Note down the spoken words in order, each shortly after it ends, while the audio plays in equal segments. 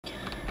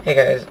Hey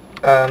guys,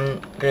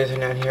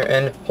 Greendude29 here,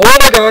 and oh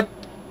my god!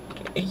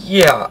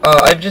 Yeah,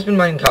 I've just been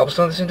mining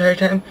cobblestone this entire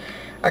time.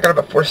 I got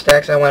about 4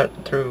 stacks. I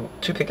went through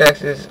 2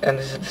 pickaxes, and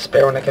this is the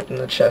spare one I kept in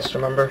the chest,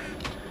 remember?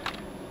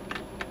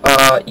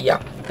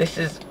 Yeah. This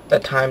is the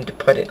time to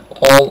put it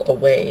all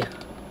away.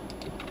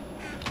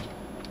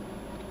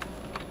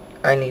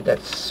 I need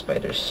that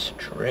spider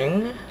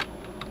string.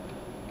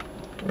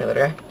 Give me a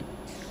little guy.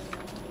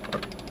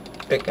 Or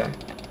big guy.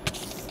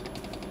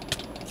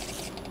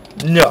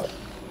 No!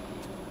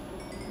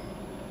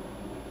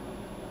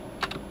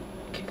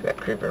 Kick that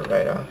creeper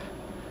right off.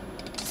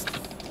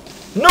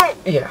 No!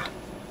 Yeah.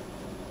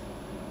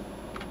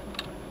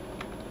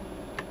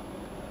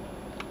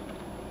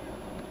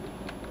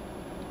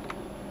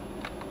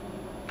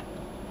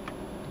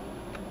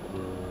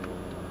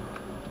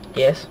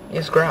 Yes?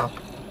 Yes, growl.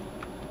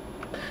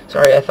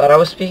 Sorry, I thought I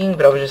was speaking,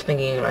 but I was just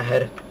thinking in my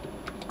head.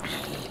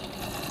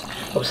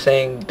 I was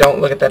saying, don't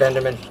look at that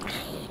Enderman.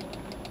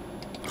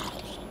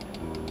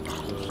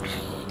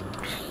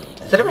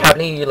 Does that ever happen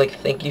to you, like,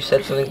 think you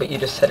said something, but you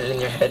just said it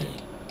in your head?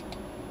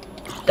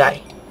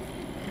 Die.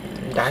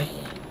 Die?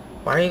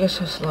 Why are you guys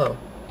so slow?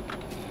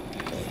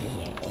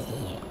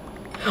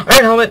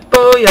 Iron helmet,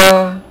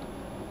 booyah!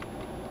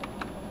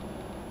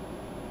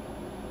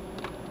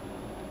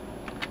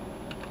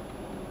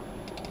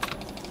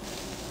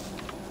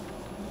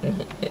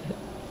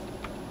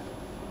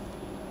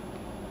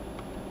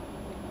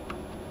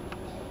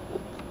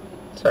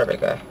 Sorry,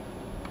 big guy.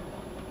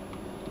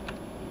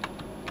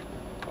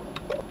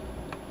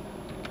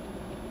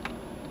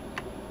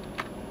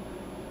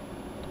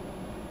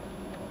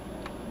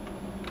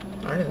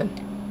 Alright then.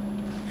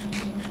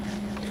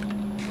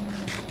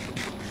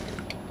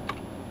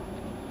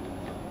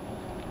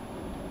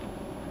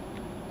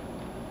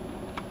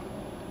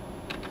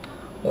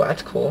 Well,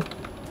 that's cool.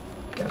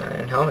 Got an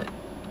iron helmet.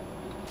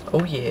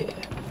 Oh yeah.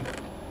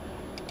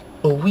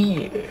 Oh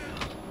yeah.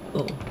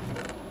 Ooh.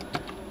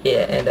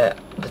 Yeah, and the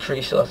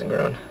tree still hasn't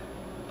grown.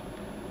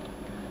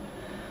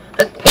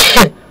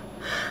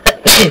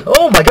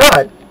 Oh my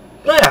god!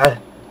 Yeah.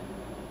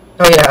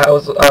 Oh yeah, I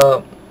was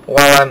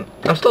while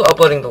I'm still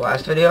uploading the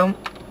last video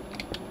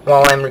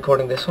while I'm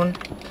recording this one.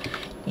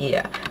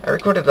 Yeah, I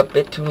recorded a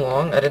bit too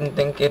long. I didn't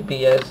think it'd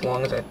be as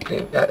long as I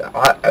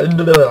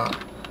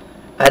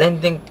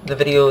didn't think the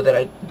video that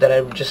I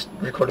just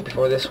recorded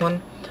before this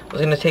one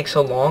was gonna take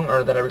so long,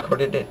 or that I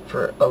recorded it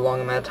for a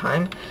long amount of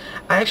time.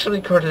 I actually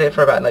recorded it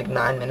for about like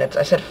 9 minutes.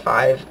 I said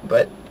 5,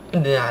 but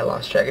I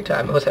lost track of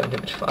time. I was having too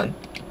much fun.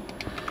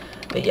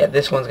 But yeah,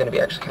 this one's gonna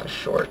be actually kind of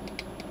short.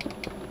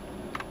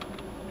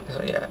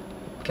 So yeah,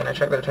 can I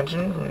track their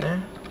attention from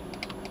there?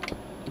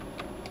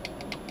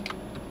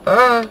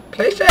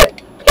 Place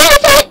it!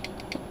 Place it!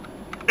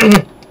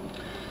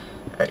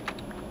 Alright.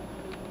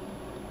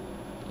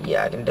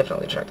 Yeah, I can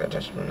definitely track their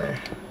attention from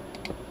there.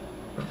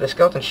 If the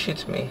skeleton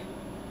shoots me,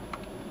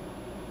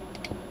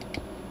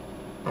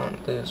 I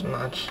won't lose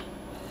much.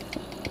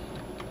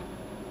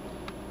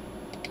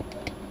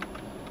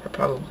 I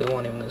probably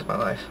won't even lose my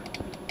life.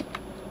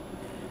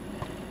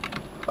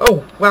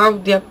 Oh, wow,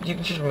 yep, you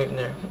can shoot from even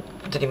there.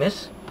 Did he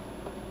miss?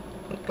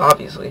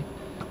 Obviously.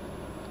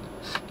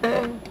 Stop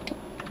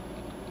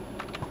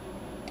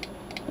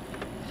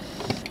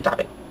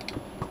it.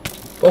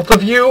 Both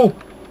of you!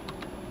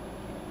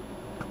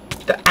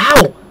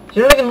 Ow!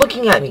 You're not even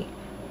looking at me!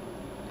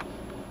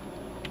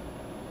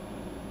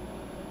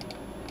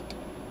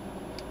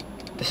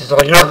 This is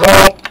all your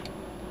fault!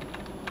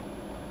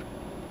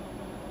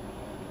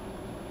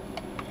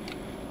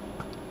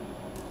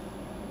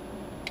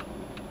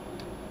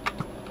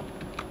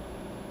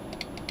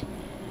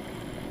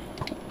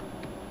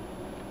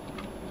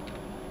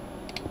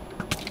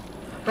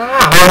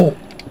 Ow!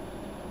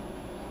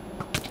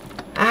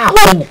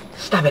 Ow!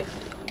 Stop it!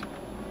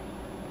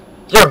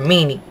 You're a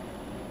meanie.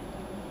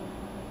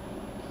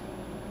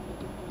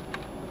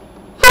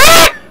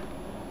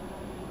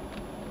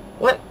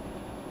 What?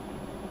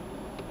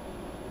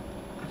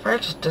 Fire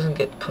just doesn't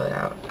get put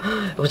out.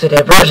 It was a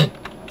diversion!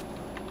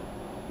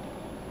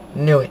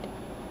 Knew it.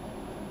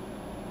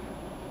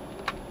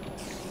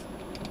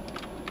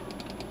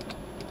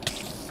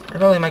 I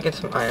probably might get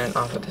some iron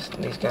off of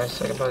these guys,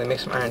 so I can probably make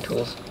some iron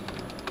tools.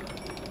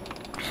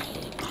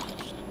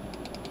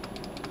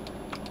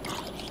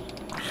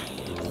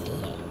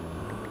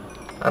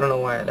 I don't know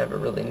why I'd ever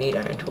really need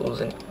iron tools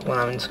when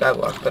I'm in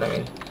Skyblock, but I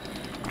mean...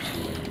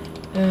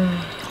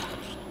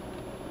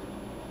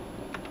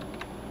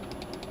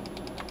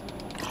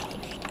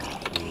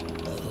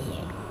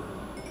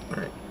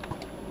 Alright.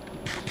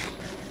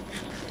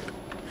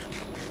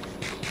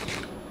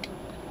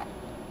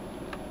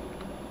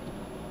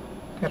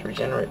 I gotta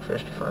regenerate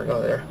first before I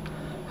go there.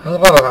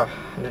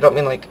 And I don't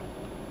mean like...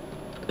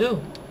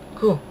 Ooh,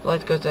 cool, the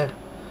light goes there.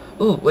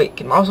 Ooh, wait,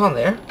 can mouse on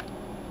there?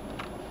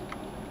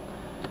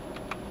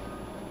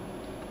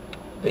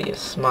 But you're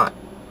smart.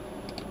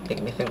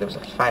 Making me think there was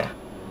a fire.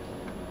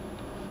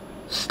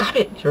 Stop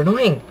it! You're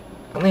annoying!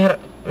 I only had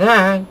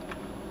a...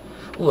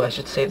 Ooh, I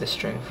should save this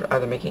string for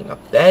either making a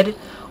bed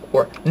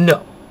or...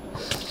 No!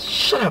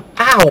 Shut up!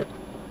 Ow!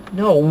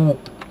 No!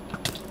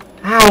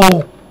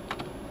 Ow!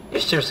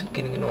 You're seriously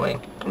getting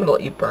annoying. I'm gonna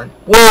let you burn.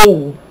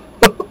 Whoa!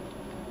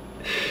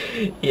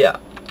 Yeah.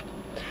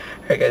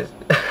 Alright guys,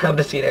 I'm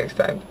gonna see you next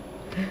time.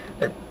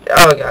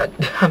 Oh god.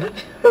 I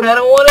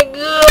don't wanna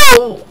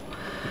go!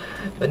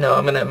 But no,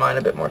 I'm gonna mine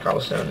a bit more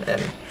cobblestone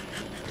and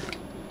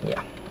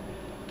yeah.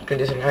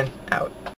 Greendude29 out.